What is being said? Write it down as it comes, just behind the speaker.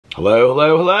Hello,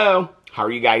 hello, hello. How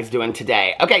are you guys doing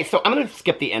today? Okay, so I'm going to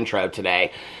skip the intro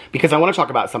today because I want to talk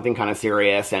about something kind of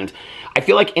serious, and I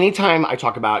feel like anytime I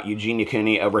talk about Eugenia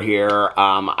Cooney over here,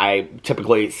 I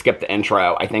typically skip the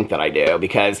intro. I think that I do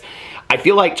because I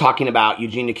feel like talking about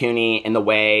Eugenia Cooney in the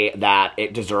way that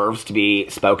it deserves to be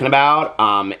spoken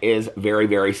about is very,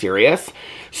 very serious.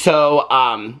 So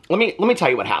let me tell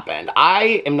you what happened.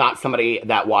 I am not somebody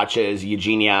that watches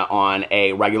Eugenia on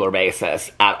a regular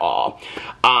basis at all.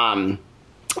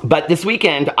 But this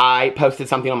weekend, I posted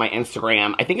something on my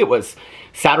Instagram. I think it was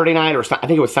Saturday night, or I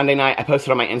think it was Sunday night. I posted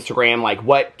on my Instagram, like,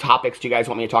 what topics do you guys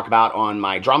want me to talk about on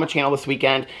my drama channel this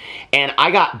weekend? And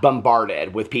I got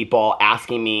bombarded with people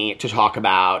asking me to talk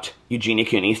about Eugenia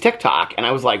Cooney's TikTok. And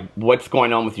I was like, what's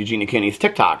going on with Eugenia Cooney's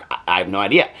TikTok? I have no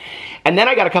idea. And then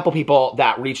I got a couple people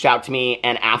that reached out to me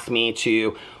and asked me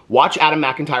to watch Adam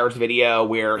McIntyre's video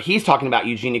where he's talking about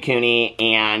Eugenia Cooney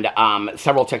and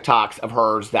several TikToks of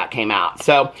hers that came out.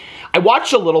 So I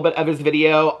watched a little bit of his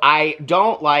video. I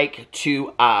don't like to,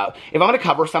 if I'm going to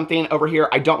cover something over here,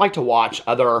 I don't like to watch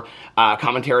other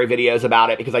commentary videos about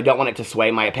it because I don't want it to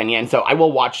sway my opinion. So I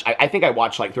will watch, I think I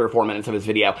watched like 3 or 4 minutes of his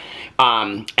video.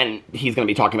 And he's going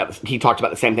to be talking about this. He talked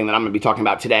about the same thing that I'm going to be talking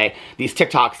about today. These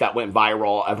TikToks that went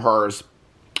viral of hers,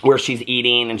 where she's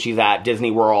eating and she's at Disney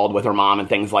World with her mom and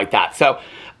things like that. So,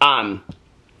 I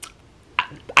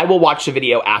will watch the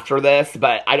video after this,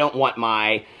 but I don't want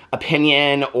my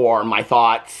opinion or my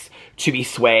thoughts to be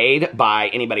swayed by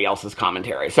anybody else's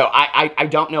commentary. So I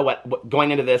don't know what, going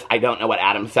into this, I don't know what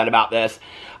Adam said about this.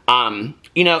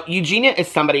 You know, Eugenia is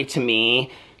somebody to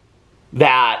me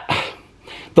that...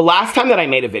 The last time that I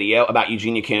made a video about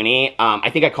Eugenia Cooney, I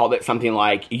think I called it something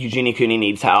like, Eugenia Cooney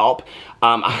needs help.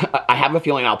 I have a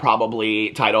feeling I'll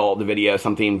probably title the video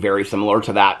something very similar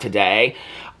to that today.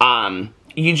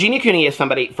 Eugenia Cooney is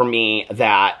somebody, for me,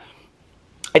 that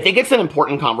I think it's an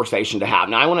important conversation to have.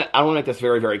 Now, I want to make this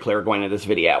very, very clear going into this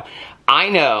video. I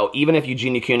know, even if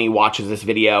Eugenia Cooney watches this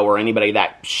video, or anybody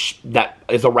that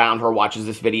is around her watches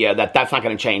this video, that's not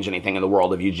going to change anything in the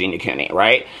world of Eugenia Cooney,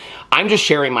 right? I'm just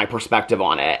sharing my perspective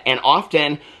on it. And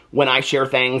often, when I share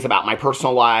things about my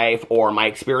personal life or my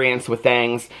experience with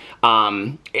things,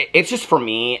 it's just, for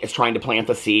me, it's trying to plant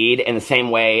the seed in the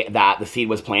same way that the seed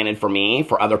was planted for me,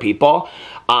 for other people.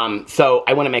 So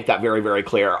I want to make that very, very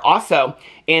clear. Also,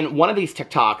 in one of these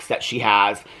TikToks that she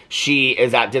has, she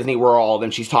is at Disney World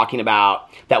and she's talking about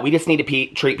that we just need to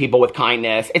treat people with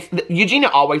kindness. Eugenia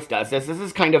always does this. This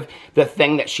is kind of the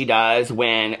thing that she does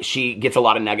when she gets a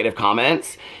lot of negative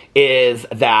comments, is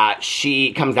that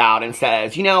she comes out and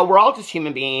says, you know, we're all just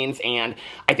human beings, and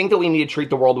I think that we need to treat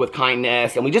the world with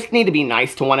kindness, and we just need to be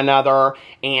nice to one another,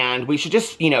 and we should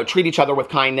just, you know, treat each other with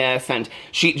kindness. And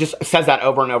she just says that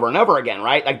over and over and over again,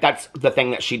 right? Like, that's the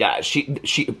thing that she does. She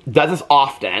does this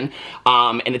often.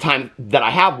 In the time that I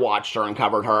have watched her and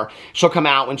covered her, she'll come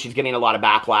out when she's getting a lot of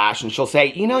backlash, and she'll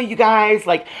say, you know, you guys,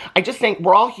 like, I just think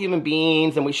we're all human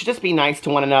beings, and we should just be nice to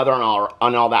one another and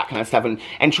all that kind of stuff,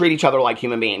 and treat each other like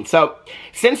human beings. So,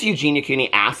 since Eugenia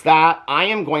Cooney asked that, I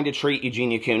am going to treat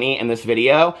Eugenia Cooney in this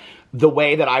video the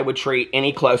way that I would treat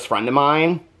any close friend of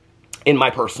mine in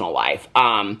my personal life,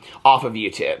 off of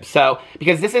YouTube. So,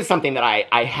 because this is something that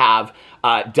I have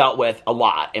dealt with a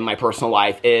lot in my personal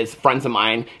life, is friends of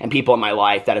mine and people in my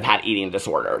life that have had eating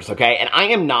disorders, okay? And I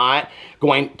am not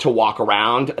going to walk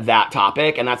around that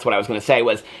topic, and that's what I was going to say,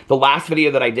 was the last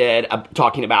video that I did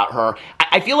talking about her,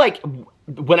 I feel like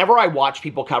whenever I watch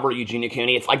people cover Eugenia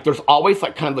Cooney, it's like there's always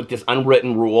like kind of like this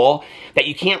unwritten rule that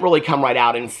you can't really come right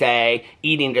out and say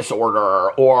eating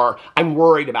disorder or I'm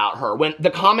worried about her, when the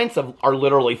comments are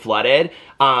literally flooded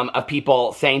of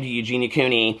people saying to Eugenia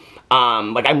Cooney,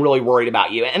 like, I'm really worried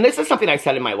about you. And this is something I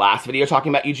said in my last video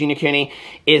talking about Eugenia Cooney,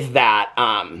 is that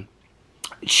I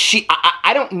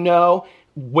don't know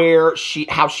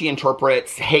how she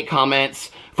interprets hate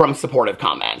comments from supportive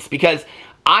comments, because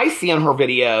I see in her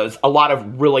videos a lot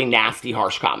of really nasty,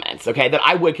 harsh comments, okay, that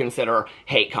I would consider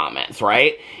hate comments,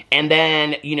 right? And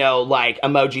then, you know, like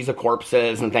emojis of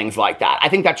corpses and things like that. I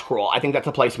think that's cruel. I think that's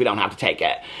a place we don't have to take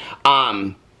it.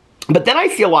 But then I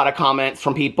see a lot of comments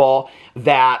from people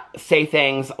that say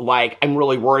things like, I'm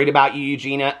really worried about you,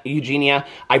 Eugenia.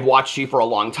 I've watched you for a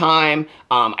long time.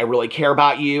 I really care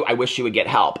about you. I wish you would get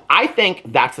help. I think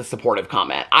that's a supportive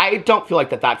comment. I don't feel like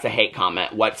that's a hate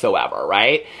comment whatsoever,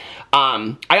 right?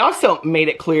 I also made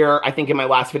it clear, I think in my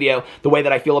last video, the way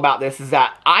that I feel about this is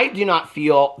that I do not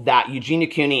feel that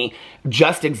Eugenia Cooney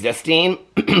just existing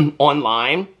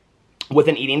online with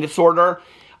an eating disorder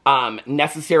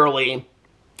necessarily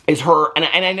is her, and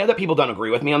I know that people don't agree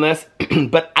with me on this,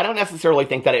 but I don't necessarily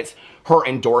think that it's her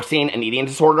endorsing an eating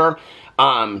disorder.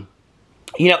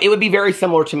 you know, it would be very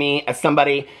similar to me as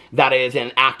somebody that is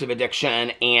in active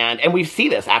addiction, and we see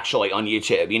this actually on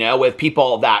YouTube, you know, with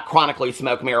people that chronically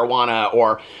smoke marijuana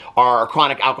or are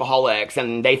chronic alcoholics,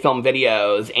 and they film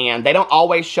videos, and they don't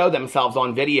always show themselves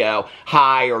on video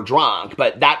high or drunk,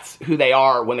 but that's who they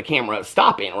are when the camera is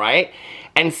stopping, right?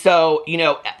 And so, you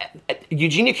know,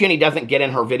 Eugenia Cooney doesn't get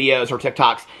in her videos or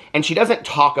TikToks, and she doesn't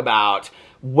talk about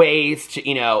ways to,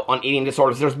 you know, on eating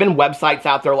disorders. There's been websites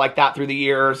out there like that through the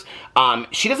years.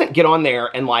 She doesn't get on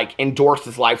there and like endorse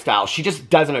this lifestyle. She just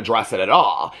doesn't address it at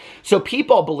all. So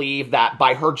people believe that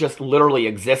by her just literally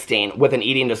existing with an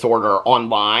eating disorder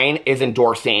online is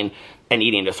endorsing an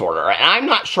eating disorder. And I'm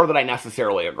not sure that I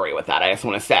necessarily agree with that. I just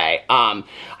want to say,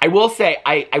 I will say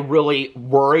I really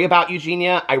worry about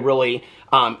Eugenia. I really,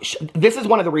 this is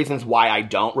one of the reasons why I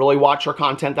don't really watch her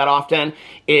content that often,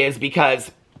 is because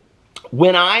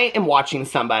when I am watching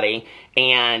somebody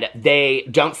and they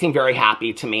don't seem very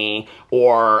happy to me,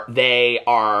 or they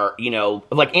are, you know,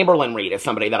 like Amber Lynn Reid is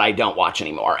somebody that I don't watch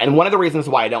anymore. And one of the reasons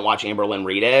why I don't watch Amber Lynn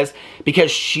Reid is because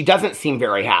she doesn't seem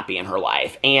very happy in her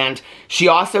life. And she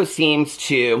also seems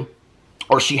to,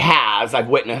 or she has, I've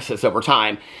witnessed this over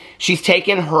time, she's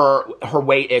taken her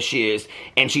weight issues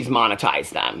and she's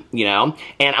monetized them, you know?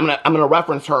 And I'm gonna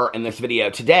reference her in this video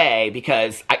today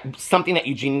because something that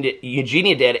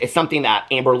Eugenia did is something that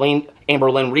Amber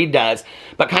Lynn Reid does,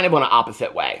 but kind of in an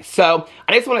opposite way. So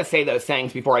I just want to say those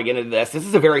things before I get into this. This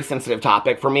is a very sensitive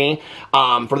topic for me.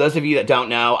 For those of you that don't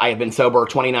know, I have been sober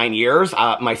 29 years.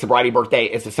 My sobriety birthday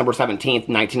is December 17th,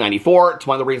 1994. It's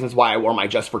one of the reasons why I wore my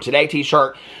Just for Today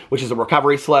t-shirt, which is a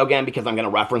recovery slogan, because I'm going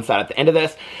to reference that at the end of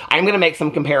this. I'm going to make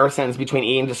some comparisons between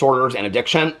eating disorders and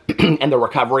addiction and the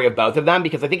recovery of both of them,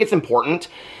 because I think it's important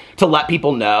to let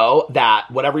people know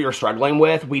that whatever you're struggling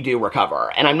with, we do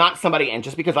recover. And I'm not somebody, and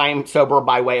just because I am sober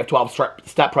by way of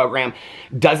 12-step program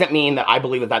doesn't mean that I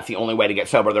believe that that's the only way to get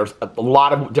sober. There's a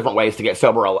lot of different ways to get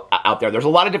sober out there. There's a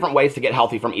lot of different ways to get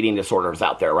healthy from eating disorders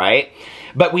out there, right?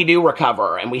 But we do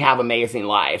recover, and we have amazing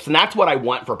lives. And that's what I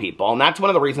want for people. And that's one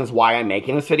of the reasons why I'm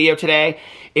making this video today,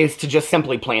 is to just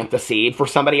simply plant the seed for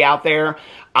somebody out there.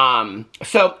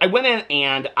 So I went in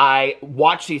and I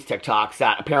watched these TikToks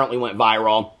that apparently went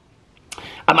viral.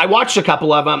 I watched a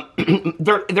couple of them.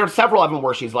 There are several of them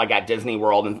where she's like at Disney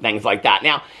World and things like that.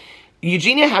 Now,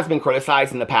 Eugenia has been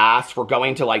criticized in the past for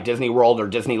going to like Disney World or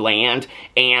Disneyland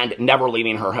and never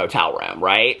leaving her hotel room,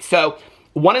 right? So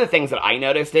one of the things that I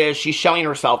noticed is she's showing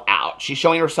herself out. She's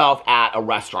showing herself at a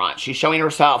restaurant. She's showing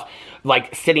herself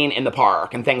like sitting in the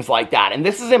park and things like that. And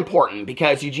this is important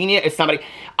because Eugenia is somebody,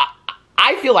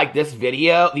 I feel like these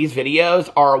videos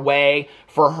are a way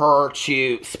for her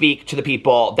to speak to the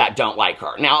people that don't like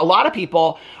her. Now, a lot of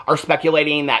people are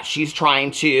speculating that she's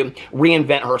trying to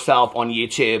reinvent herself on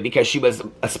YouTube because she was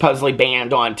supposedly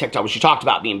banned on TikTok. Well, she talked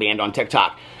about being banned on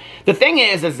TikTok. The thing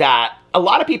is that a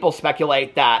lot of people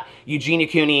speculate that Eugenia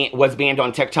Cooney was banned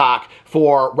on TikTok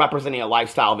for representing a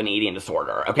lifestyle of an eating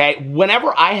disorder, okay?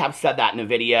 Whenever I have said that in a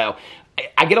video,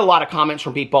 I get a lot of comments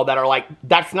from people that are like,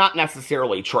 that's not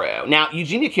necessarily true. Now,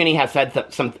 Eugenia Cooney has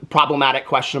said some problematic,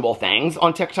 questionable things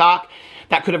on TikTok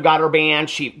that could have got her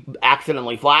banned. She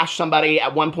accidentally flashed somebody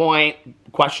at one point,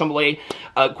 questionably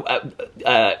whether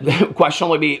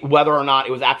or not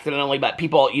it was accidentally, but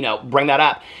people, you know, bring that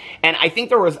up. And I think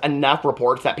there was enough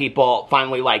reports that people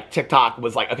finally, like, TikTok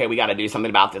was like, okay, we got to do something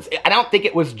about this. I don't think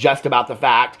it was just about the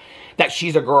fact that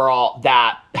she's a girl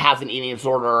that has an eating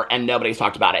disorder and nobody's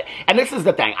talked about it. And this is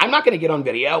the thing. I'm not going to get on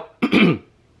video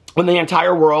when the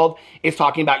entire world is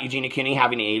talking about Eugenia Cooney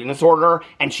having an eating disorder,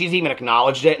 and she's even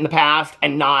acknowledged it in the past,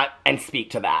 and speak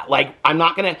to that. Like, I'm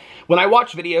not gonna, when I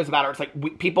watch videos about her, it's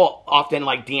like, people often,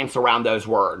 like, dance around those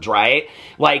words, right?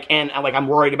 Like, and, like, I'm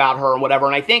worried about her and whatever,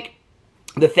 and I think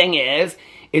the thing is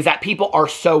that people are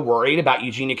so worried about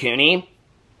Eugenia Cooney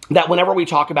that whenever we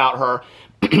talk about her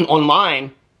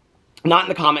online, not in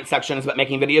the comment sections, but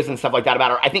making videos and stuff like that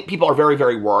about her, I think people are very,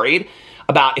 very worried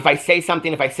about if I say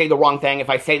something, if I say the wrong thing, if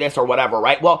I say this or whatever,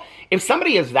 right? Well, if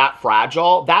somebody is that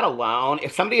fragile, that alone,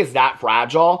 if somebody is that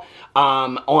fragile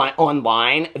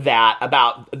online that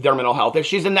about their mental health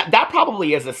issues, and that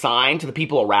probably is a sign to the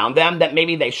people around them that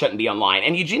maybe they shouldn't be online.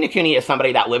 And Eugenia Cooney is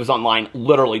somebody that lives online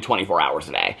literally 24 hours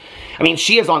a day. I mean,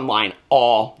 she is online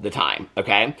all the time,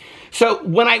 okay? So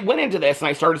when I went into this and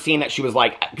I started seeing that she was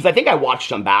like, because I think I watched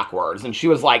them backwards, and she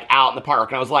was like out in the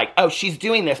park, and I was like, oh, she's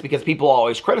doing this because people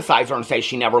always criticize her and say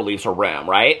she never leaves her room,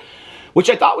 right? Which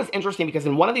I thought was interesting because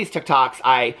in one of these TikToks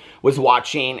I was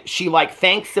watching, she like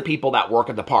thanks the people that work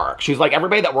at the park. She's like,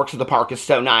 everybody that works at the park is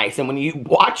so nice. And when you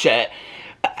watch it,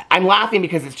 I'm laughing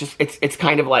because it's just, it's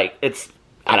kind of like,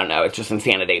 I don't know, it's just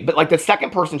insanity. But like the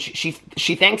second person,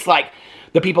 she thanks like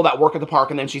the people that work at the park,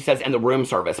 and then she says, and the room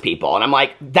service people. And I'm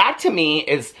like, that to me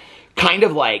is kind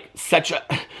of like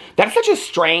that's such a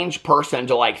strange person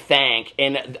to like thank.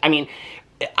 And I mean,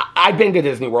 I've been to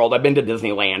Disney World, I've been to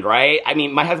Disneyland, right? I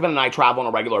mean, my husband and I travel on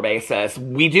a regular basis.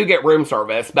 We do get room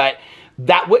service, but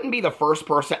that wouldn't be the first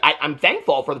person. I'm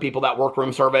thankful for the people that work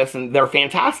room service, and they're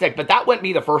fantastic, but that wouldn't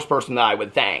be the first person that I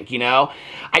would thank, you know?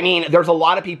 I mean, there's a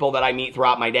lot of people that I meet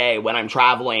throughout my day when I'm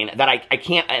traveling that I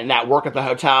can't, and that work at the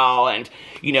hotel and,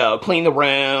 you know, clean the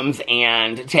rooms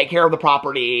and take care of the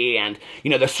property and,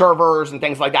 you know, the servers and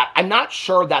things like that. I'm not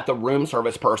sure that the room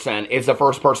service person is the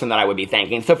first person that I would be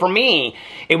thanking. So for me,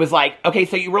 it was like, okay,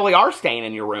 so you really are staying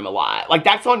in your room a lot. Like,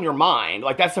 that's on your mind.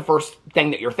 Like, that's the first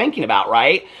thing that you're thinking about,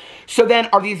 right? So then,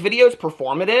 are these videos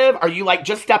performative? Are you like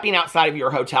just stepping outside of your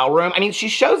hotel room? I mean, she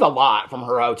shows a lot from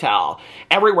her hotel.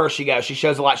 Everywhere she goes, she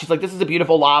shows a lot. She's like, this is a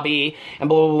beautiful lobby and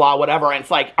blah, blah, blah, whatever. And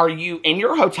it's like, are you in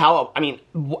your hotel? I mean,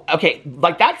 okay,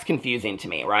 like that's confusing to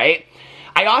me, right?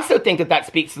 I also think that that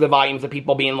speaks to the volumes of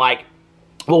people being like,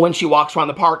 well, when she walks around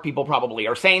the park, people probably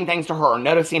are saying things to her or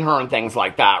noticing her and things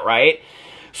like that, right?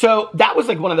 So that was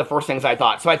like one of the first things I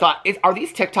thought. So I thought, are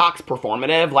these TikToks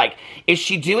performative? Like, is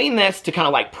she doing this to kind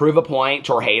of like prove a point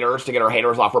to her haters, to get her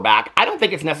haters off her back? I don't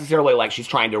think it's necessarily like she's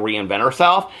trying to reinvent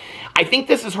herself. I think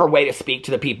this is her way to speak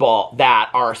to the people that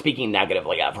are speaking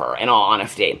negatively of her, in all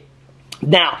honesty.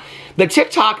 Now, the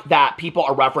TikTok that people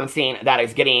are referencing that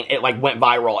is getting, it like went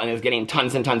viral and is getting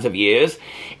tons and tons of views,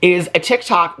 is a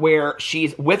TikTok where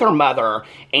she's with her mother,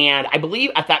 and I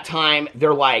believe at that time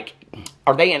they're like,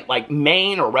 are they in like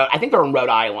Maine or I think they're in Rhode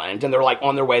Island, and they're like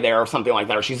on their way there or something like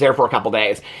that, or she's there for a couple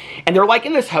days, and they're like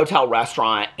in this hotel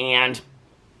restaurant, and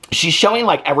she's showing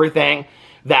like everything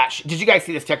that did you guys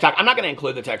see this TikTok? I'm not going to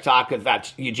include the TikTok because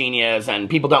that's Eugenia's, and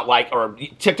people don't like, or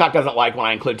TikTok doesn't like when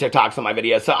I include TikToks on my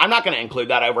videos, so I'm not going to include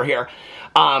that over here.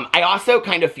 I also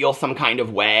kind of feel some kind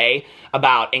of way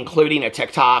about including a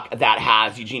TikTok that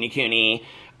has Eugenia Cooney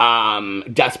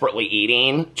desperately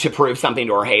eating to prove something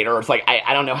to her haters. Like,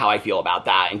 I don't know how I feel about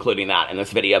that, including that in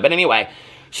this video. But anyway,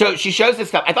 so she shows this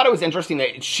stuff. I thought it was interesting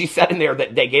that she said in there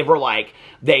that they gave her like,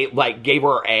 gave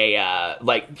her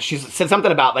a, she said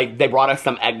something about like, they brought us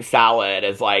some egg salad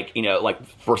as like, you know, like,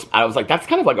 I was like, that's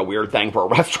kind of like a weird thing for a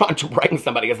restaurant to bring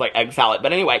somebody as like egg salad.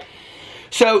 But anyway,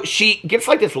 so she gets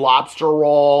like this lobster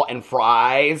roll and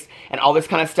fries and all this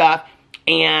kind of stuff.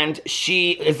 And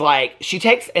she is like, she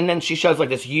takes, and then she shows like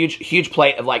this huge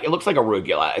plate of like, it looks like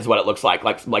arugula is what it looks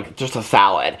like just a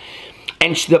salad.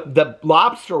 And the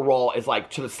lobster roll is like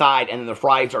to the side, and then the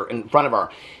fries are in front of her.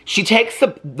 She takes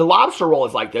the lobster roll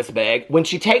is like this big. When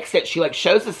she takes it, she like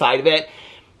shows the side of it.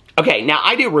 Okay, now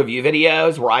I do review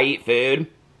videos where I eat food,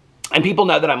 and people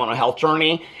know that I'm on a health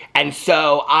journey. And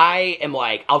so I am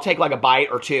like, I'll take like a bite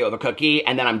or two of a cookie,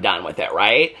 and then I'm done with it,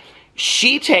 right?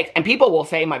 She takes, and people will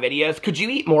say in my videos, could you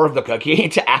eat more of the cookie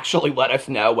to actually let us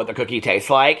know what the cookie tastes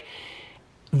like?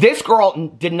 This girl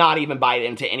did not even bite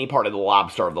into any part of the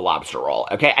lobster roll,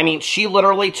 okay? I mean, she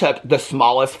literally took the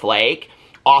smallest flake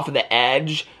off of the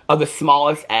edge of the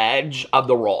smallest edge of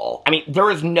the roll. I mean, there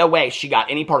is no way she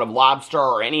got any part of lobster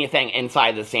or anything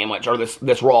inside the sandwich or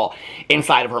this roll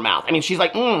inside of her mouth. I mean, she's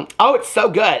like, oh, it's so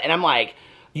good. And I'm like,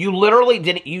 you literally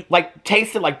didn't, you like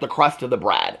tasted like the crust of the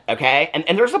bread, okay?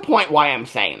 And there's a point why I'm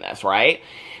saying this, right?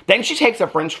 Then she takes a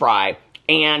French fry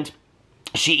and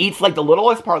she eats like the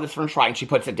littlest part of this French fry and she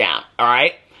puts it down, all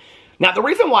right? Now, the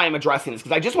reason why I'm addressing this is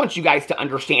because I just want you guys to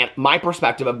understand my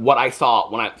perspective of what I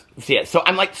saw when I see it. So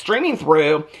I'm like streaming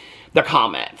through the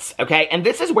comments, okay? And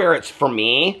this is where it's, for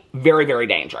me, very, very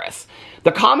dangerous.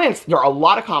 The comments, there are a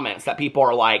lot of comments that people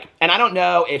are like, and I don't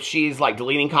know if she's like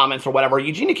deleting comments or whatever.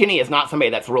 Eugenia Cooney is not somebody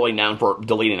that's really known for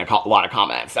deleting a lot of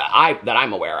comments that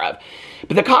I'm aware of.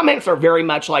 But the comments are very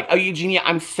much like, oh, Eugenia,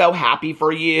 I'm so happy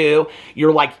for you.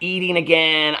 You're like eating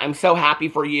again. I'm so happy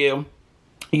for you.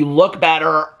 You look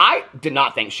better. I did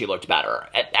not think she looked better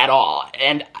at all.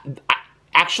 And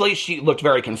actually, she looked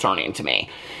very concerning to me.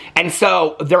 And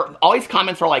so all these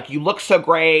comments are like, you look so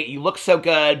great, you look so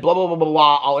good, blah, blah, blah, blah,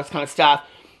 blah, all this kind of stuff.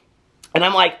 And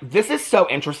I'm like, this is so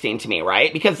interesting to me,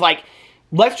 right? Because like,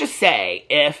 let's just say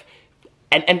if,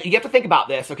 and you have to think about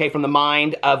this, okay, from the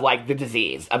mind of like the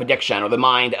disease of addiction or the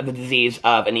mind of the disease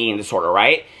of an eating disorder,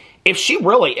 right? If she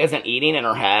really isn't eating in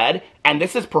her head, and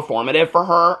this is performative for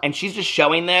her, and she's just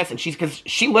showing this, and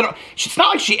it's not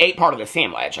like she ate part of the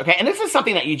sandwich, okay? And this is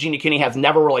something that Eugenia Cooney has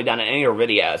never really done in any of her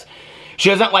videos. She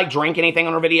doesn't like drink anything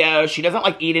on her videos. She doesn't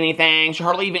like eat anything. She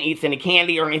hardly even eats any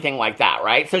candy or anything like that,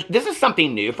 right? So this is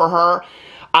something new for her.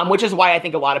 which is why I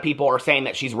think a lot of people are saying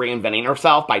that she's reinventing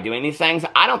herself by doing these things.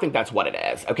 I don't think that's what it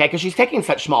is, okay? Because she's taking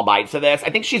such small bites of this. I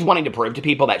think she's wanting to prove to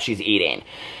people that she's eating.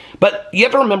 But you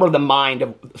have to remember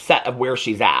the set of where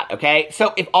she's at, okay?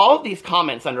 So if all of these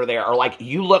comments under there are like,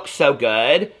 you look so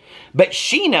good, but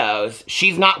she knows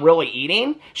she's not really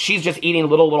eating, she's just eating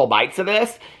little bites of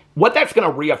this, what that's going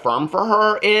to reaffirm for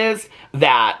her is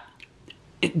that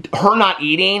her not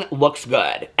eating looks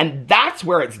good. And that's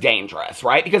where it's dangerous,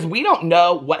 right? Because we don't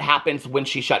know what happens when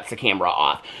she shuts the camera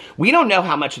off. We don't know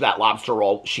how much of that lobster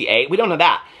roll she ate. We don't know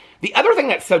that. The other thing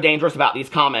that's so dangerous about these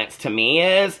comments to me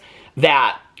is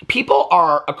that people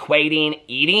are equating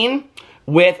eating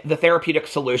with the therapeutic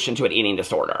solution to an eating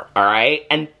disorder, all right?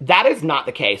 And that is not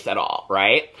the case at all,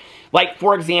 right? Like,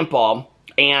 for example,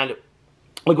 and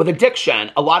like with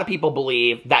addiction, a lot of people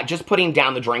believe that just putting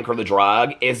down the drink or the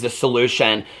drug is the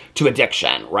solution to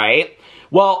addiction, right?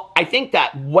 Well, I think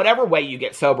that whatever way you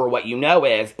get sober, what you know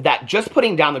is that just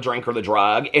putting down the drink or the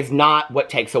drug is not what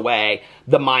takes away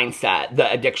the mindset,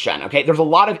 the addiction, okay? There's a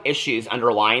lot of issues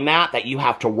underlying that you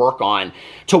have to work on,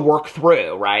 to work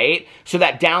through, right? So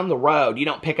that down the road, you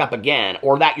don't pick up again,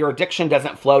 or that your addiction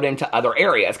doesn't float into other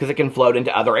areas, because it can float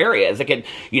into other areas. It can,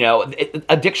 you know,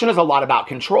 addiction is a lot about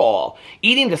control.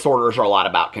 Eating disorders are a lot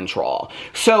about control.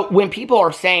 So when people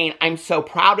are saying, I'm so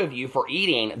proud of you for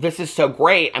eating, this is so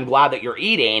great, I'm glad that you're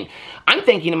eating, I'm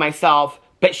thinking to myself,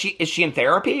 but is she in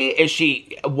therapy?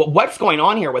 What's going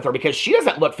on here with her? Because she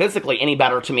doesn't look physically any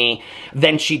better to me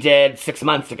than she did 6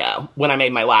 months ago when I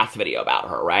made my last video about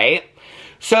her, right?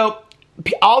 So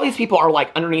all these people are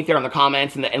like underneath there in the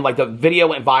comments, and like the video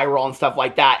went viral and stuff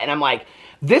like that, and I'm like,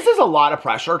 this is a lot of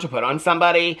pressure to put on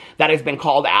somebody that has been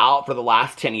called out for the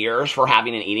last 10 years for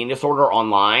having an eating disorder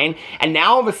online. And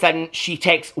now all of a sudden, she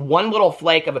takes one little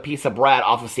flake of a piece of bread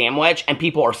off a sandwich and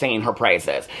people are singing her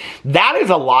praises. That is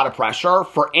a lot of pressure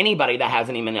for anybody that has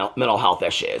any mental health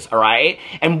issues, all right?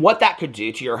 And what that could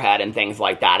do to your head and things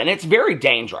like that. And it's very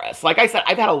dangerous. Like I said,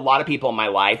 I've had a lot of people in my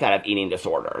life that have eating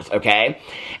disorders, okay?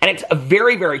 And it's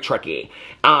very, very tricky.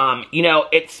 You know,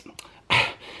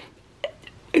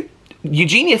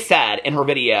 Eugenia said in her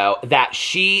video that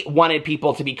she wanted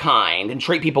people to be kind and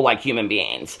treat people like human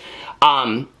beings.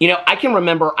 You know, I can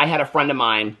remember I had a friend of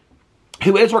mine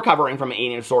who is recovering from an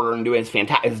eating disorder and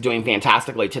is doing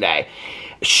fantastically today.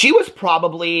 She was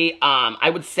probably, I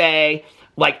would say,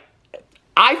 like,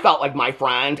 I felt like my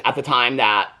friend at the time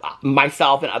that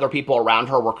myself and other people around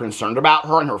her were concerned about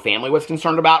her and her family was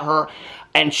concerned about her.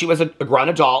 And she was a grown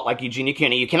adult like Eugenia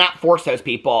Cooney. You cannot force those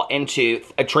people into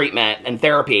a treatment and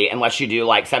therapy unless you do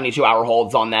like 72-hour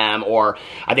holds on them, or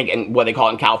I think in what they call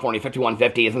it in California,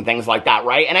 5150s and things like that,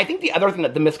 right? And I think the other thing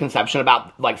that the misconception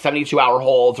about like 72-hour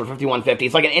holds or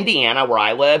 5150s, like in Indiana where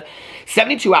I live,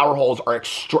 72-hour holds are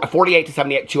 48 to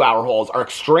 72-hour holds are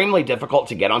extremely difficult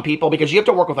to get on people because you have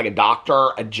to work with like a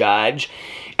doctor, a judge,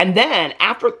 and then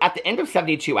at the end of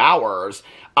 72 hours,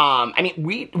 I mean,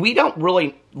 we don't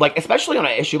really, like, especially on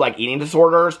an issue like eating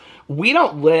disorders, we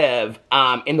don't live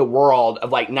in the world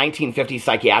of, like, 1950s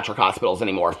psychiatric hospitals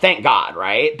anymore. Thank God,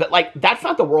 right? But, like, that's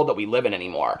not the world that we live in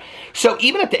anymore. So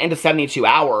even at the end of 72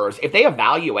 hours, if they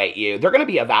evaluate you, they're going to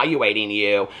be evaluating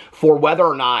you for whether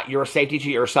or not you're a safety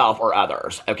to yourself or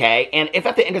others, okay? And if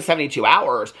at the end of 72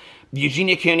 hours,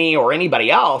 Eugenia Cooney or anybody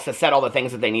else has said all the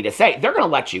things that they need to say, they're going to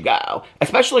let you go,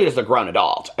 especially as a grown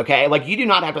adult, okay? Like, you do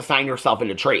not have to sign yourself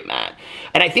into treatment.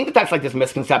 And I think that that's like this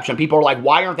misconception. People are like,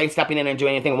 why aren't they stepping in and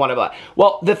doing anything?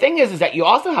 Well, the thing is that you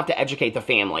also have to educate the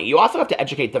family. You also have to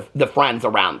educate the friends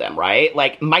around them, right?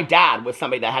 Like, my dad was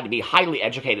somebody that had to be highly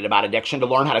educated about addiction to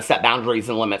learn how to set boundaries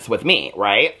and limits with me,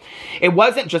 right? It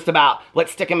wasn't just about,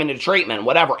 let's stick him into treatment,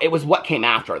 whatever. It was what came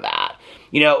after that.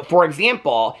 You know, for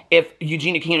example, if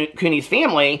Eugenia Cooney's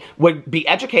family would be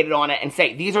educated on it and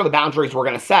say, these are the boundaries we're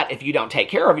going to set if you don't take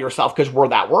care of yourself because we're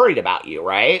that worried about you,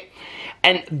 right?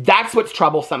 And that's what's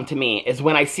troublesome to me, is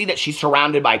when I see that she's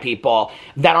surrounded by people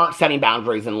that aren't setting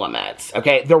boundaries and limits,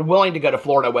 okay? They're willing to go to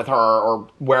Florida with her, or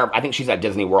where, I think she's at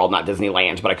Disney World, not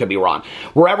Disneyland, but I could be wrong.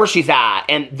 Wherever she's at,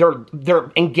 and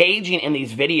they're engaging in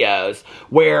these videos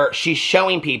where she's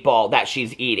showing people that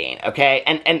she's eating, okay?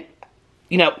 And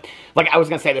you know, like I was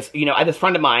going to say this, you know, I had this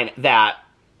friend of mine that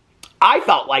I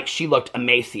felt like she looked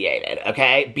emaciated,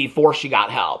 okay, before she got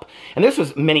help. And this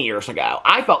was many years ago.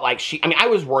 I felt like I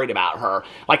was worried about her.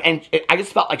 Like, and I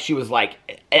just felt like she was like,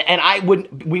 and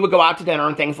we would go out to dinner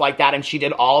and things like that, and she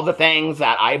did all the things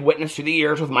that I've witnessed through the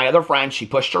years with my other friends. She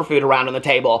pushed her food around on the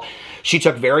table. She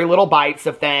took very little bites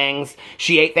of things.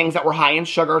 She ate things that were high in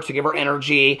sugar to give her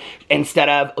energy instead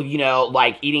of, you know,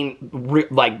 like eating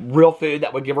real food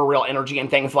that would give her real energy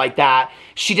and things like that.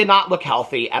 She did not look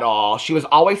healthy at all. She was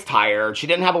always tired. tired. She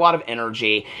didn't have a lot of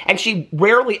energy. And she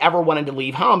rarely ever wanted to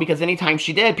leave home because anytime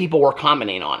she did, people were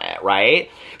commenting on it, right?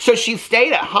 So she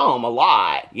stayed at home a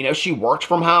lot. You know, she worked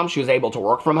from home. She was able to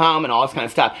work from home and all this kind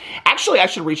of stuff. Actually, I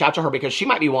should reach out to her because she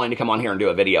might be willing to come on here and do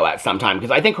a video at some time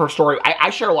because I think her story, I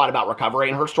share a lot about recovery,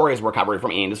 and her story is recovery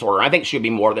from eating disorder. I think she'd be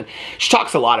more than, she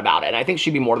talks a lot about it, and I think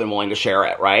she'd be more than willing to share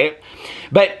it, right?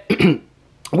 But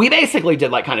we basically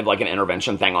did like kind of like an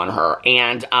intervention thing on her,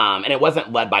 and it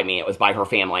wasn't led by me, it was by her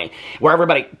family, where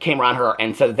everybody came around her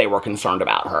and said that they were concerned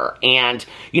about her. And,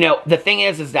 you know, the thing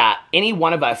is that any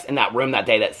one of us in that room that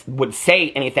day that would say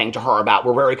anything to her about,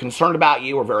 we're very concerned about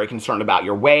you, we're very concerned about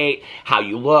your weight, how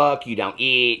you look, you don't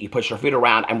eat, you push your food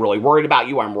around, I'm really worried about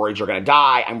you, I'm worried you're gonna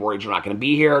die, I'm worried you're not gonna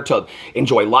be here to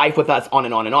enjoy life with us, on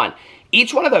and on and on.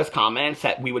 Each one of those comments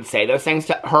that we would say those things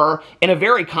to her in a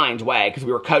very kind way, because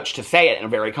we were coached to say it in a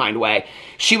very kind way,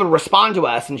 she would respond to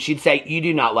us and she'd say, you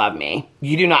do not love me.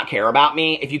 You do not care about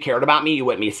me. If you cared about me, you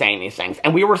wouldn't be saying these things.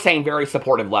 And we were saying very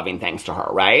supportive, loving things to her,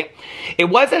 right? It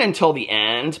wasn't until the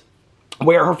end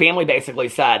where her family basically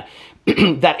said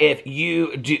that if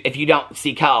you don't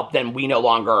seek help, then we no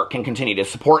longer can continue to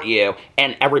support you,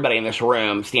 and everybody in this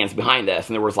room stands behind this,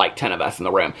 and there was like 10 of us in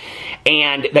the room,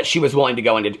 and that she was willing to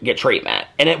go in to get treatment.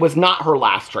 And it was not her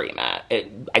last treatment.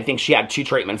 I think she had 2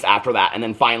 treatments after that, and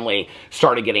then finally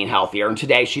started getting healthier, and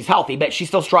today she's healthy, but she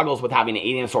still struggles with having an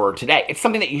eating disorder today. It's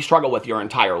something that you struggle with your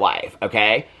entire life,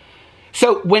 okay?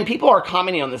 So when people are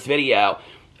commenting on this video,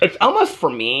 it's almost, for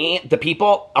me, the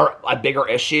people are a bigger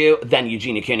issue than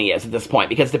Eugenia Cooney is at this point,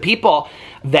 because the people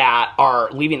that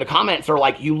are leaving the comments are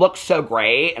like, you look so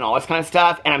great and all this kind of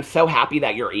stuff, and I'm so happy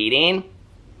that you're eating.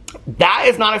 That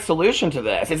is not a solution to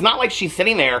this. It's not like she's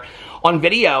sitting there on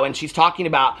video and she's talking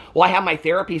about, well, I had my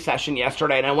therapy session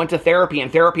yesterday and I went to therapy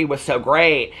and therapy was so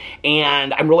great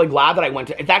and I'm really glad that I went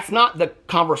to... That's not the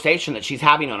conversation that she's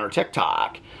having on her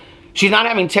TikTok. She's not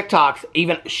having TikToks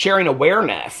even sharing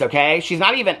awareness, okay? She's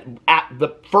not even at the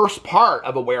first part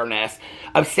of awareness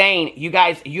of saying, you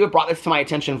guys, you have brought this to my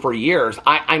attention for years.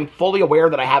 I'm fully aware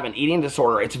that I have an eating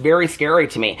disorder. It's very scary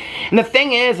to me. And the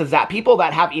thing is that people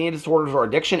that have eating disorders or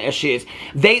addiction issues,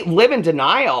 they live in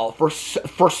denial for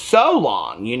so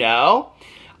long, you know?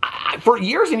 For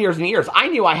years and years and years, I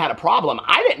knew I had a problem.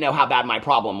 I didn't know how bad my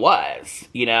problem was,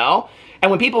 you know? And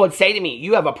when people would say to me,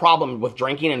 you have a problem with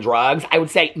drinking and drugs, I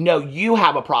would say, no, you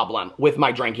have a problem with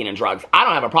my drinking and drugs. I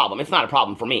don't have a problem. It's not a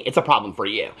problem for me. It's a problem for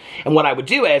you. And what I would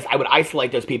do is I would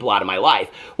isolate those people out of my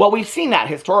life. Well, we've seen that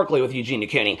historically with Eugenia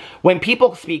Cooney. When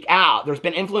people speak out, there's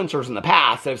been influencers in the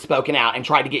past that have spoken out and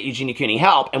tried to get Eugenia Cooney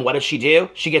help. And what does she do?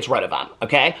 She gets rid of them,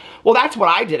 okay? Well, that's what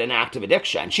I did in active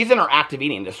addiction. She's in her active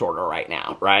eating disorder right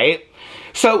now, right?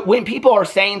 So when people are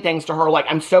saying things to her like,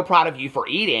 I'm so proud of you for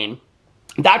eating,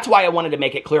 that's why I wanted to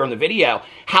make it clear in the video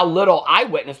how little I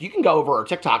witnessed. You can go over her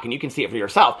TikTok and you can see it for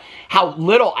yourself. How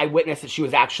little I witnessed that she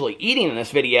was actually eating in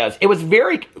this videos. It was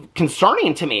very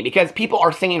concerning to me because people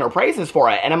are singing her praises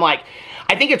for it. And I'm like,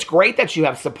 I think it's great that you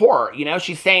have support. You know,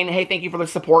 she's saying, hey, thank you for the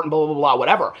support and blah, blah, blah,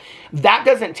 whatever. That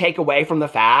doesn't take away from the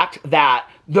fact that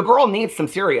the girl needs some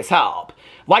serious help.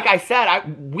 Like I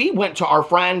said, we went to our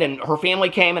friend and her family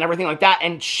came and everything like that.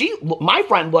 And my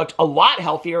friend looked a lot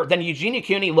healthier than Eugenia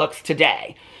Cooney looks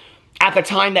today. At the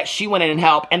time that she went in and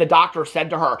helped, and the doctor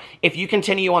said to her, if you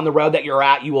continue on the road that you're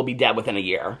at, you will be dead within a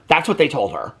year. That's what they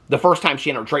told her the first time she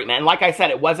entered treatment. And like I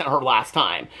said, it wasn't her last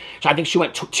time. So I think she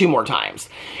went 2 more times.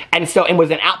 And so it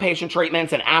was in outpatient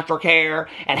treatments and aftercare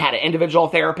and had an individual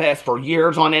therapist for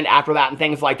years on end after that and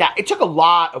things like that. It took a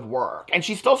lot of work, and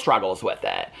she still struggles with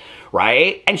it,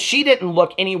 right? And she didn't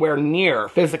look anywhere near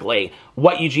physically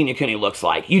what Eugenia Cooney looks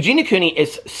like. Eugenia Cooney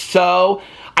is so...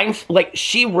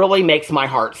 she really makes my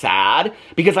heart sad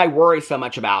because I worry so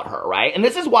much about her, right? And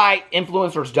this is why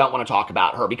influencers don't want to talk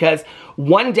about her, because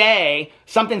one day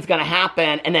something's going to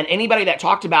happen and then anybody that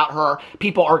talked about her,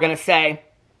 people are going to say,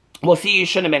 well, see, you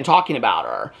shouldn't have been talking about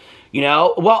her. You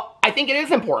know, well, I think it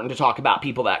is important to talk about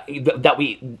people that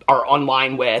we are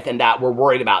online with and that we're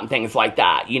worried about and things like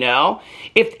that, you know?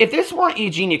 If this weren't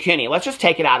Eugenia Cooney, let's just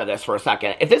take it out of this for a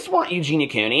second. If this weren't Eugenia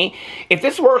Cooney, if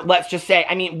this were, let's just say,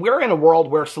 I mean, we're in a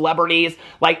world where celebrities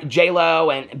like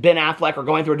J-Lo and Ben Affleck are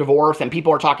going through a divorce and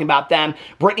people are talking about them.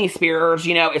 Britney Spears,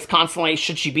 you know, is constantly,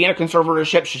 should she be in a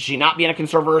conservatorship? Should she not be in a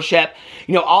conservatorship?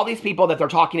 You know, all these people that they're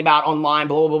talking about online,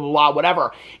 blah, blah, blah, blah,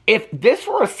 whatever. If this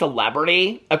were a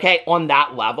celebrity, okay, on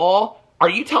that level, are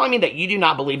you telling me that you do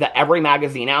not believe that every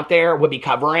magazine out there would be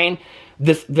covering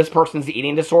this person's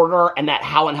eating disorder and that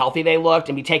how unhealthy they looked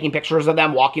and be taking pictures of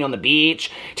them walking on the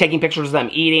beach, taking pictures of them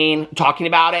eating, talking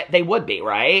about it? They would be,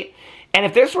 right? And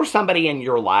if this were somebody in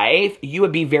your life, you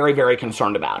would be very, very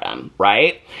concerned about him,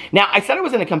 right? Now, I said I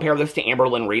was going to compare this to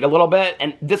Amberlynn Reid a little bit,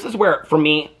 and this is where, for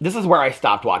me, this is where I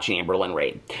stopped watching Amberlynn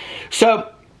Reid.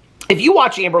 So, if you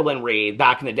watch Amberlynn Reid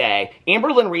back in the day,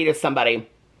 Amberlynn Reid is somebody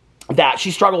that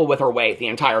she struggled with her weight the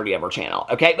entirety of her channel,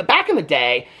 okay? But back in the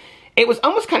day, it was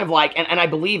almost kind of like, and I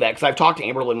believe it, because I've talked to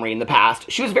Amberlynn Reid in the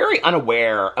past, she was very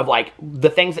unaware of, like, the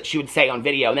things that she would say on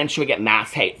video, and then she would get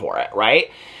mass hate for it, right?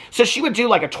 So she would do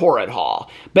like a Torrid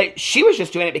haul, but she was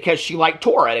just doing it because she liked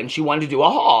Torrid and she wanted to do a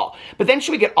haul. But then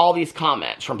she would get all these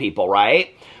comments from people,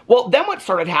 right? Well, then what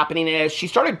started happening is she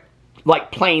started like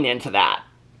playing into that.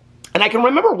 And I can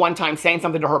remember one time saying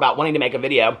something to her about wanting to make a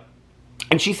video.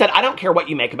 And she said, I don't care what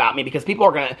you make about me because people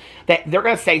are going to, they're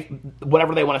going to say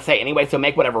whatever they want to say anyway. So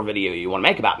make whatever video you want to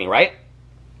make about me, right?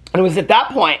 And it was at that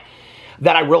point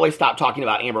that I really stopped talking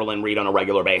about Amberlynn Reid on a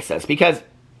regular basis, because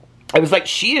I was like,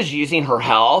 she is using her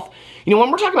health. You know,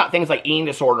 when we're talking about things like eating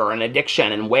disorder and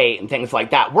addiction and weight and things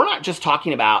like that, we're not just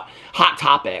talking about hot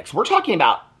topics. We're talking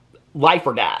about life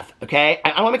or death, okay?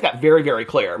 I want to make that very, very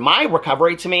clear. My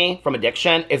recovery to me from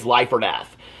addiction is life or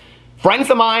death. Friends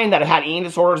of mine that have had eating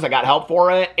disorders that got help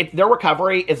for it, their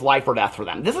recovery is life or death for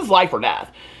them. This is life or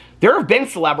death. There have been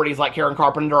celebrities like Karen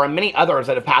Carpenter and many others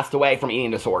that have passed away from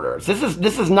eating disorders. This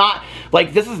is not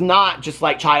just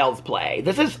like child's play.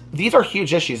 These are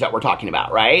huge issues that we're talking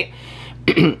about, right?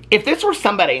 If this were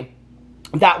somebody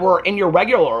that were in your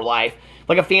regular life,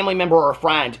 like a family member or a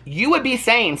friend, you would be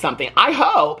saying something. I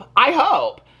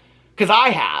hope, because I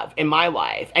have in my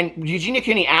life. And Eugenia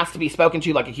Cooney asked to be spoken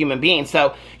to like a human being.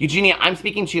 So, Eugenia, I'm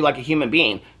speaking to you like a human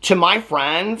being. To my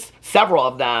friends, several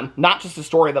of them, not just a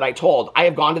story that I told, I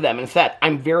have gone to them and said,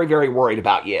 I'm very, very worried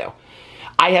about you.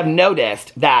 I have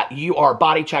noticed that you are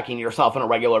body checking yourself on a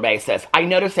regular basis. I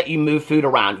notice that you move food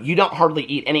around. You don't hardly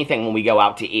eat anything when we go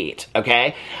out to eat,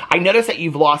 okay? I notice that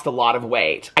you've lost a lot of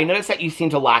weight. I notice that you seem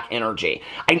to lack energy.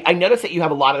 I notice that you have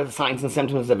a lot of the signs and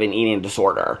symptoms of an eating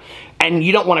disorder, and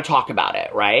you don't want to talk about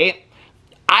it, right?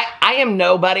 I am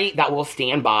nobody that will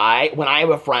stand by when I have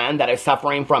a friend that is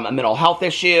suffering from a mental health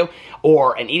issue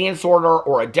or an eating disorder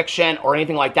or addiction or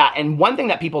anything like that. And one thing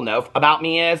that people know about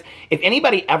me is if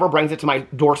anybody ever brings it to my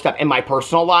doorstep in my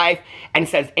personal life and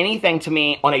says anything to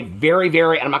me on a very,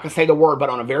 very, and I'm not going to say the word, but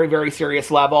on a very, very serious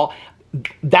level,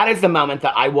 that is the moment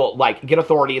that I will, like, get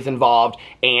authorities involved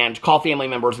and call family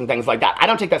members and things like that. I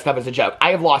don't take that stuff as a joke.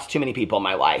 I have lost too many people in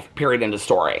my life, period, end of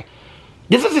story.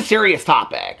 This is a serious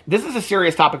topic. This is a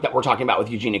serious topic that we're talking about with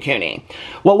Eugenia Cooney.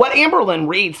 Well, what Amberlynn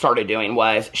Reid started doing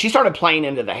was she started playing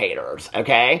into the haters,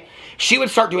 okay? She would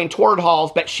start doing Torrid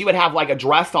hauls, but she would have like a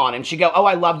dress on and she'd go, oh,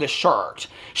 I love this shirt.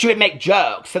 She would make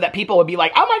jokes so that people would be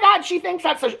like, oh my God, she thinks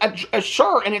that's a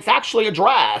shirt and it's actually a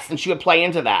dress. And she would play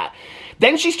into that.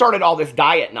 Then she started all this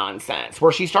diet nonsense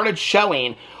where she started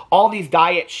showing all these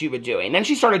diets she was doing. Then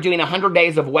she started doing 100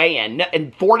 days of weigh-in.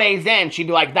 And 4 days in, she'd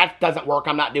be like, that doesn't work.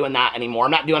 I'm not doing that anymore.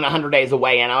 I'm not doing 100 days of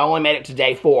weigh-in. I only made it to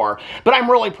day 4. But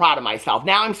I'm really proud of myself.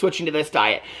 Now I'm switching to this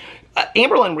diet.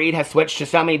 Amberlynn Reid has switched to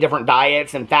so many different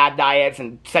diets and fad diets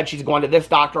and said she's going to this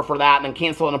doctor for that and then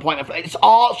cancel an appointment. It's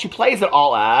all, she plays it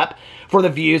all up for the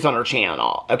views on her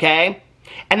channel, okay?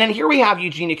 And then here we have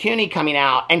Eugenia Cooney coming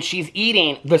out and she's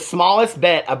eating the smallest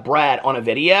bit of bread on a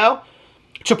video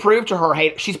to prove to her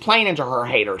hate, she's playing into her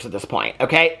haters at this point,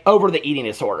 okay? Over the eating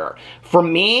disorder. For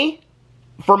me,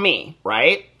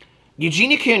 right?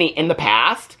 Eugenia Cooney in the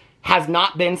past has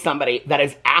not been somebody that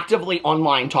is actively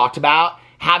online talked about.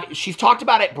 She's talked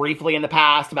about it briefly in the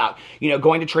past about, you know,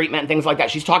 going to treatment and things like that.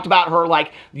 She's talked about her,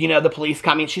 like, you know, the police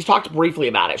coming. She's talked briefly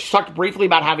about it. She's talked briefly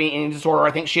about having an eating disorder.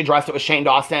 I think she addressed it with Shane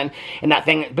Dawson and that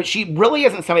thing. But she really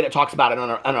isn't somebody that talks about it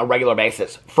on a regular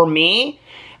basis. For me,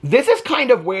 this is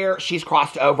kind of where she's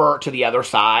crossed over to the other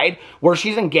side, where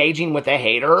she's engaging with the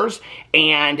haters,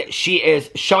 and she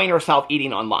is showing herself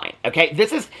eating online, okay?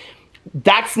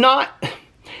 That's not,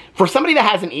 for somebody that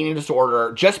has an eating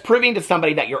disorder, just proving to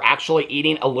somebody that you're actually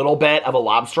eating a little bit of a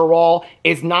lobster roll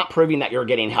is not proving that you're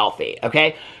getting healthy,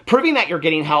 okay? Proving that you're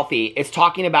getting healthy is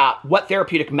talking about what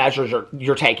therapeutic measures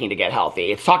you're taking to get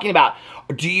healthy. It's talking about,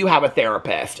 do you have a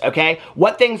therapist, okay?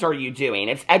 What things are you doing?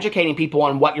 It's educating people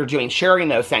on what you're doing, sharing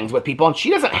those things with people, and she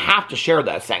doesn't have to share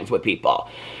those things with people.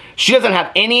 She doesn't have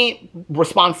any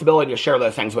responsibility to share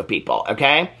those things with people,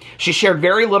 okay? She shared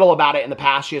very little about it in the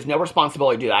past. She has no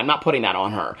responsibility to do that. I'm not putting that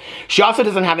on her. She also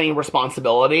doesn't have any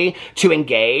responsibility to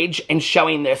engage in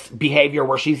showing this behavior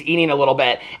where she's eating a little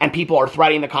bit and people are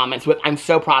threading the comments with, I'm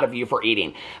so proud of you for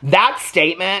eating. That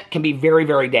statement can be very,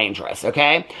 very dangerous,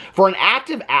 okay? For an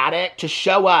active addict to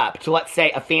show up to, let's say,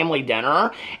 a family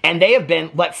dinner, and they have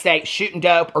been, let's say, shooting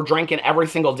dope or drinking every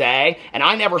single day, and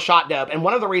I never shot dope, and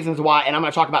one of the reasons why, and I'm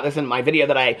going to talk about this this in my video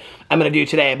that I'm going to do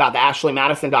today about the Ashley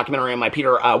Madison documentary on my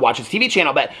Peter Watches TV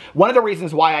channel, but one of the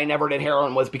reasons why I never did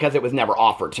heroin was because it was never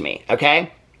offered to me,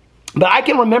 okay? But I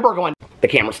can remember going, the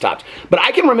camera stopped, but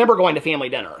I can remember going to family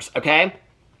dinners, okay?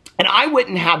 And I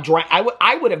wouldn't have drank,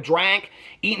 I would have drank,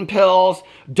 eaten pills,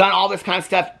 done all this kind of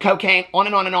stuff, cocaine, on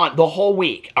and on and on, the whole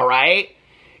week, all right?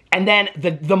 And then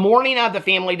the morning of the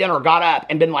family dinner, got up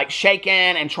and been like shaken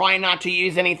and trying not to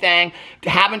use anything,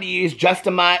 having to use just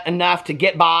enough to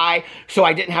get by so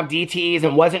I didn't have DTs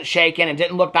and wasn't shaken and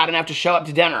didn't look bad enough to show up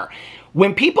to dinner.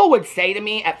 When people would say to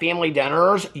me at family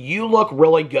dinners, you look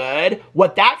really good,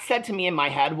 what that said to me in my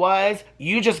head was,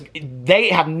 they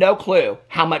have no clue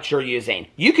how much you're using.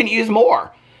 You can use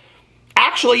more.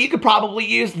 Actually, you could probably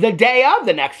use the day of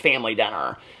the next family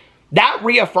dinner. That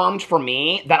reaffirmed for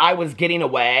me that I was getting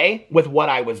away with what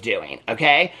I was doing,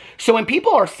 okay? So when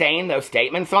people are saying those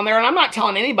statements on there, and I'm not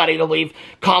telling anybody to leave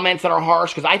comments that are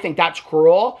harsh because I think that's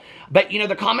cruel, but, you know,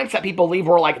 the comments that people leave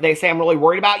were like, they say, I'm really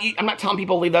worried about you. I'm not telling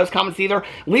people to leave those comments either.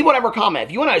 Leave whatever comment.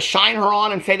 If you want to shine her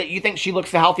on and say that you think she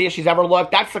looks the healthiest she's ever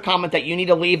looked, that's the comment that you need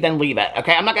to leave, then leave it,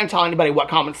 okay? I'm not going to tell anybody what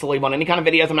comments to leave on any kind of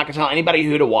videos. I'm not going to tell anybody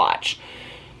who to watch.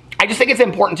 I just think it's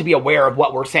important to be aware of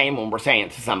what we're saying when we're saying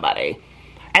it to somebody.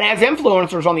 And as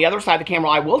influencers on the other side of the camera,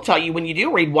 I will tell you, when you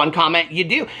do read one comment,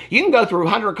 you can go through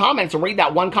 100 comments and read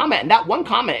that one comment, and that one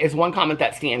comment is one comment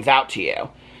that stands out to you.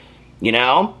 You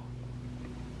know?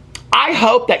 I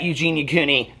hope that Eugenia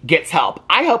Cooney gets help.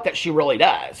 I hope that she really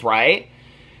does, right?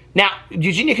 Now,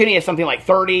 Eugenia Cooney is something like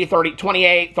 28,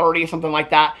 30, something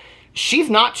like that. She's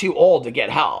not too old to get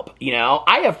help, you know?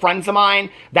 I have friends of mine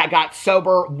that got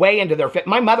sober way into their...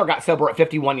 My mother got sober at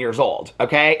 51 years old,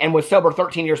 okay? And was sober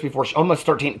 13 years before she... Almost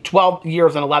 12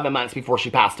 years and 11 months before she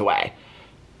passed away.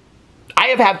 I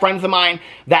have had friends of mine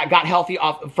that got healthy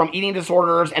from eating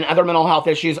disorders and other mental health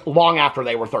issues long after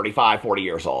they were 35, 40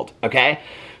 years old, okay?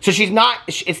 So she's not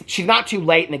too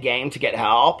late in the game to get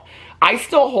help. I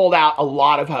still hold out a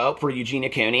lot of hope for Eugenia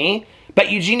Cooney, but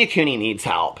Eugenia Cooney needs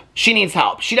help. She needs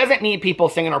help. She doesn't need people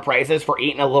singing her praises for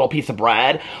eating a little piece of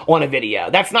bread on a video.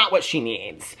 That's not what she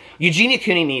needs. Eugenia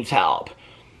Cooney needs help.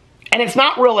 And it's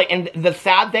not really, and the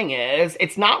sad thing is,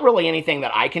 it's not really anything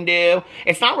that I can do.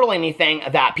 It's not really anything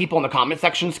that people in the comment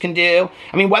sections can do.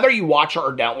 I mean, whether you watch her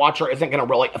or don't watch her isn't going to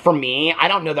really, for me, I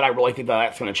don't know that I really think that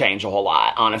that's going to change a whole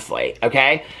lot, honestly,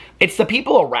 okay? It's the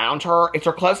people around her. It's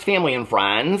her close family and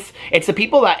friends. It's the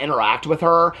people that interact with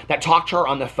her, that talk to her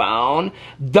on the phone.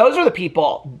 Those are the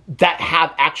people that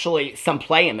have actually some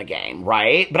play in the game,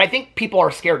 right? But I think people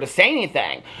are scared to say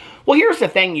anything. Well, here's the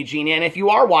thing, Eugenia, and if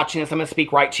you are watching this, I'm going to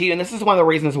speak right to you, and this is one of the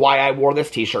reasons why I wore this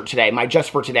t-shirt today, my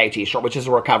Just for Today t-shirt, which is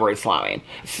a recovery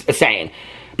saying,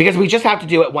 because we just have to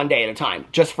do it one day at a time,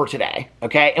 just for today,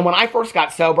 okay? And when I first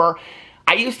got sober,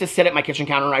 I used to sit at my kitchen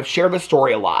counter, and I've shared this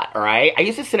story a lot, all right? I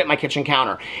used to sit at my kitchen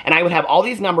counter, and I would have all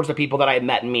these numbers of people that I had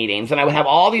met in meetings, and I would have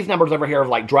all these numbers over here of,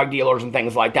 like, drug dealers and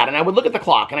things like that, and I would look at the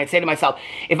clock, and I'd say to myself,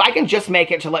 if I can just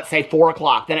make it to, let's say, 4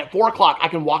 o'clock, then at 4 o'clock, I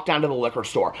can walk down to the liquor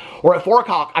store, or at 4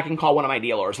 o'clock, I can call one of my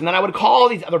dealers, and then I would call all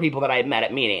these other people that I had met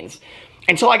at meetings,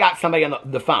 until I got somebody on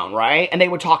the phone, right? And they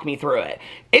would talk me through it.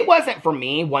 It wasn't for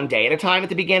me one day at a time at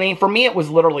the beginning. For me, it was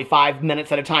literally 5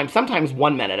 minutes at a time, sometimes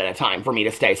 1 minute at a time for me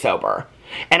to stay sober.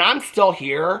 And I'm still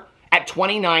here at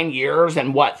 29 years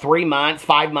and what, 3 months,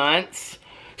 5 months,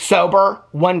 sober,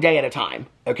 one day at a time,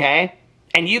 okay?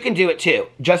 And you can do it too,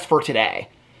 just for today.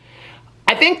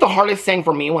 I think the hardest thing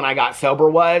for me when I got sober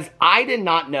was I did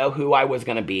not know who I was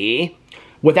going to be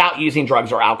without using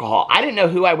drugs or alcohol. I didn't know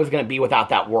who I was going to be without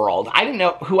that world. I didn't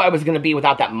know who I was going to be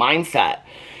without that mindset.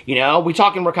 You know, we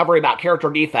talk in recovery about character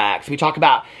defects. We talk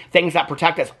about things that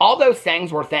protect us. All those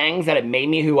things were things that had made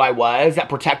me who I was, that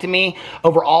protected me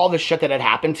over all the shit that had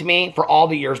happened to me for all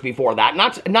the years before that.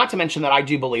 Not to mention that I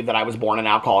do believe that I was born an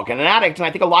alcoholic and an addict, and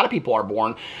I think a lot of people are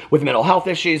born with mental health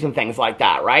issues and things like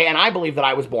that, right? And I believe that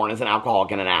I was born as an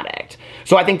alcoholic and an addict.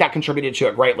 So I think that contributed to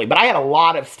it greatly. But I had a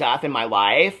lot of stuff in my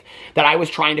life that I was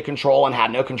trying to control and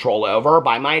had no control over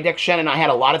by my addiction, and I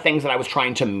had a lot of things that I was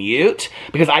trying to mute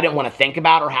because I didn't want to think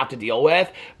about or have to deal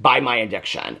with by my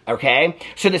addiction, okay?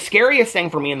 So the scariest thing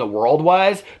for me in the world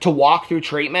was to walk through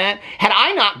treatment. Had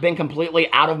I not been completely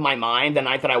out of my mind the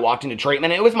night that I walked into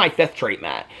treatment, it was my 5th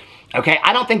treatment, okay?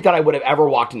 I don't think that I would have ever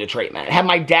walked into treatment. Had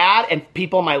my dad and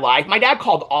people in my life, my dad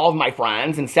called all of my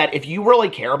friends and said, if you really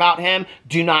care about him,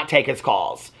 do not take his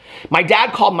calls. My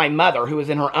dad called my mother, who was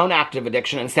in her own active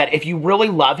addiction, and said, if you really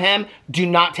love him, do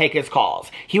not take his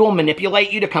calls. He will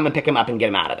manipulate you to come and pick him up and get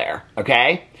him out of there,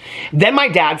 okay? Then my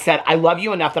dad said, I love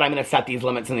you enough that I'm going to set these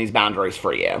limits and these boundaries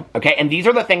for you, okay? And these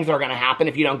are the things that are going to happen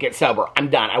if you don't get sober. I'm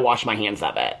done. I wash my hands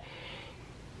of it.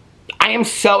 I am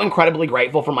so incredibly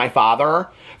grateful for my father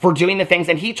for doing the things.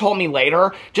 And he told me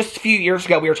later, just a few years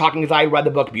ago, we were talking because I read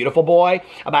the book Beautiful Boy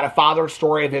about a father's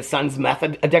story of his son's meth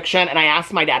addiction. And I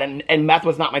asked my dad, and meth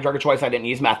was not my drug of choice. I didn't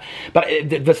use meth. But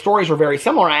the stories were very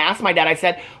similar. And I asked my dad, I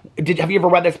said, have you ever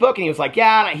read this book? And he was like,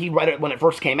 yeah. And he read it when it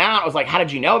first came out. I was like, how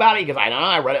did you know about it? He goes, I don't know.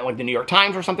 I read it in like the New York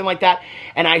Times or something like that.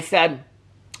 And I said,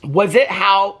 was it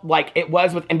how, like, it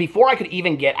was with, and before I could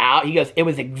even get out, he goes, it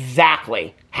was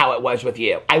exactly how it was with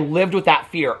you. I lived with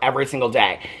that fear every single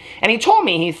day. And he told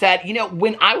me, he said, you know,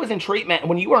 when I was in treatment,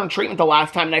 when you were in treatment the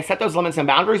last time and I set those limits and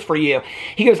boundaries for you,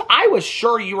 he goes, I was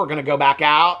sure you were going to go back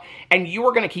out and you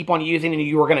were going to keep on using and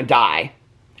you were going to die.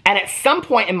 And at some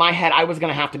point in my head, I was going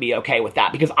to have to be okay with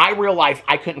that because I realized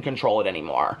I couldn't control it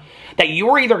anymore. That you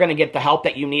were either going to get the help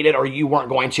that you needed or you weren't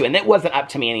going to. And it wasn't up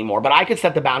to me anymore. But I could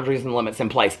set the boundaries and limits in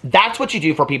place. That's what you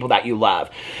do for people that you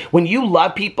love. When you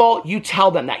love people, you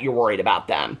tell them that you're worried about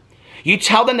them. You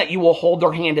tell them that you will hold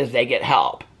their hand as they get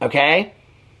help. Okay?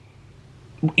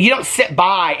 You don't sit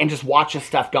by and just watch this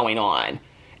stuff going on.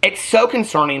 It's so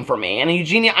concerning for me. And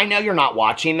Eugenia, I know you're not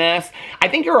watching this. I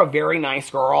think you're a very nice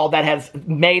girl that has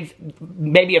made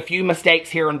maybe a few mistakes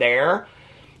here and there.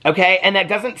 Okay? And that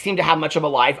doesn't seem to have much of a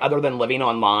life other than living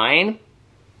online.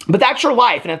 But that's your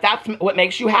life. And if that's what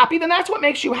makes you happy, then that's what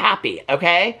makes you happy.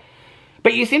 Okay?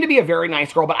 But you seem to be a very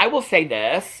nice girl. But I will say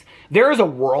this. There is a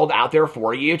world out there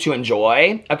for you to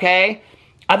enjoy. Okay?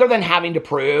 Other than having to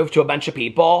prove to a bunch of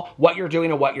people what you're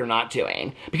doing and what you're not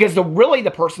doing. Because really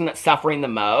the person that's suffering the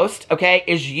most, okay,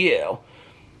 is you.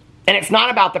 And it's not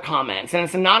about the comments. And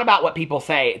it's not about what people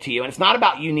say to you. And it's not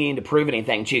about you needing to prove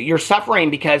anything to you. You're suffering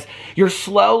because you're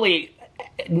slowly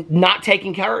not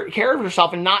taking care of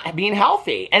yourself and not being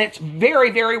healthy. And it's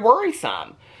very, very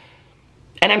worrisome.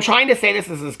 And I'm trying to say this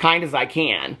as kind as I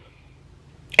can.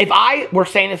 If I were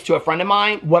saying this to a friend of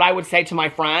mine, what I would say to my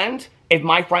friend, if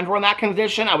my friend were in that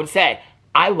condition, I would say,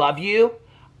 I love you.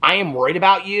 I am worried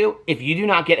about you. If you do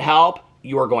not get help,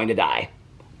 you are going to die.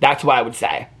 That's what I would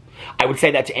say. I would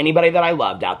say that to anybody that I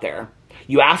loved out there.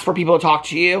 You ask for people to talk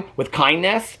to you with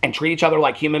kindness and treat each other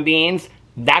like human beings.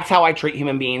 That's how I treat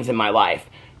human beings in my life.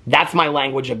 That's my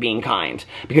language of being kind.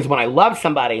 Because when I love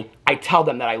somebody, I tell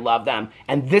them that I love them.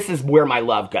 And this is where my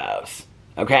love goes.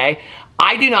 Okay?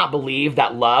 I do not believe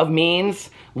that love means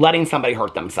letting somebody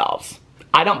hurt themselves.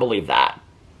 I don't believe that.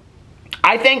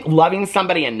 I think loving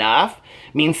somebody enough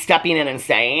means stepping in and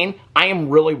saying, I am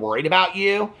really worried about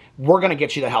you. We're going to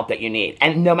get you the help that you need.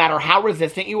 And no matter how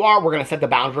resistant you are, we're going to set the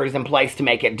boundaries in place to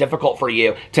make it difficult for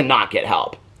you to not get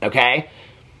help. Okay?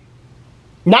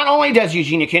 Not only does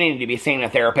Eugenia Cooney need to be seeing a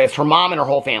therapist, her mom and her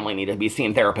whole family need to be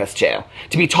seeing therapists too.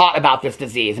 To be taught about this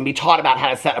disease and be taught about how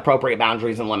to set appropriate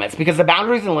boundaries and limits. Because the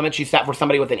boundaries and limits you set for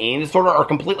somebody with an eating disorder are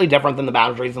completely different than the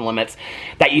boundaries and limits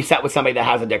that you set with somebody that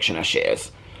has addiction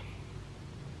issues.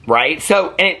 Right?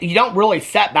 So, you don't really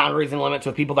set boundaries and limits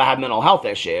with people that have mental health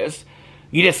issues.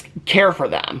 You just care for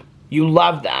them. You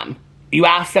love them. You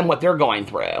ask them what they're going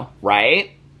through.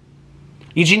 Right?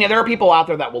 Eugenia, there are people out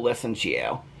there that will listen to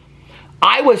you.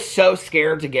 I was so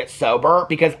scared to get sober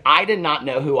because I did not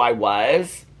know who I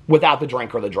was without the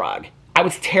drink or the drug. I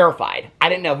was terrified. I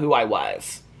didn't know who I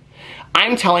was.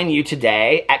 I'm telling you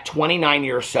today, at 29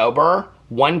 years sober,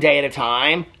 one day at a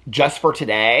time, just for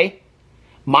today,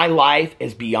 my life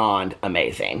is beyond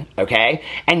amazing, okay?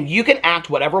 And you can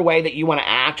act whatever way that you want to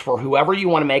act for whoever you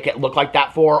want to make it look like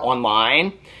that for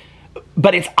online,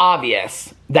 but it's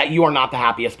obvious that you are not the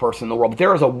happiest person in the world. But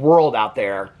there is a world out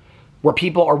there where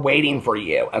people are waiting for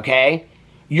you, okay?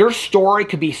 Your story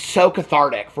could be so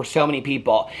cathartic for so many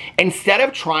people. Instead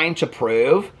of trying to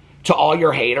prove to all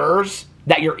your haters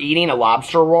that you're eating a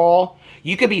lobster roll,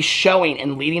 you could be showing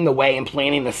and leading the way and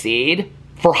planting the seed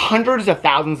for hundreds of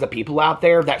thousands of people out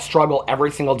there that struggle every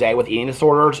single day with eating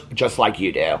disorders just like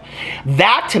you do.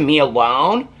 That, to me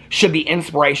alone, should be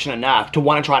inspiration enough to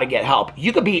want to try to get help.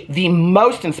 You could be the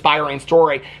most inspiring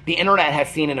story the internet has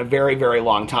seen in a very, very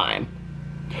long time.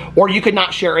 Or you could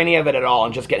not share any of it at all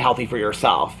and just get healthy for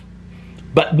yourself.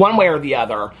 But one way or the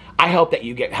other, I hope that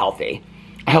you get healthy.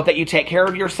 I hope that you take care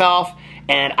of yourself,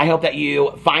 and I hope that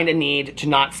you find a need to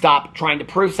not stop trying to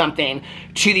prove something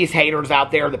to these haters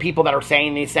out there, the people that are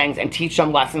saying these things, and teach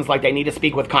them lessons like they need to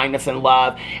speak with kindness and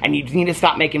love, and you need to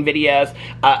stop making videos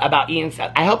about eating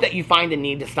stuff. I hope that you find the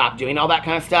need to stop doing all that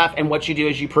kind of stuff, and what you do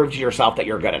is you prove to yourself that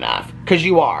you're good enough. Because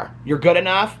you are. You're good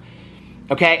enough.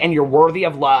 Okay, and you're worthy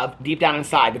of love deep down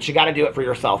inside, but you got to do it for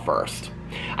yourself first.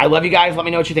 I love you guys. Let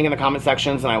me know what you think in the comment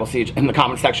sections, and I will see you in the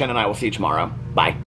comment section, and I will see you tomorrow. Bye.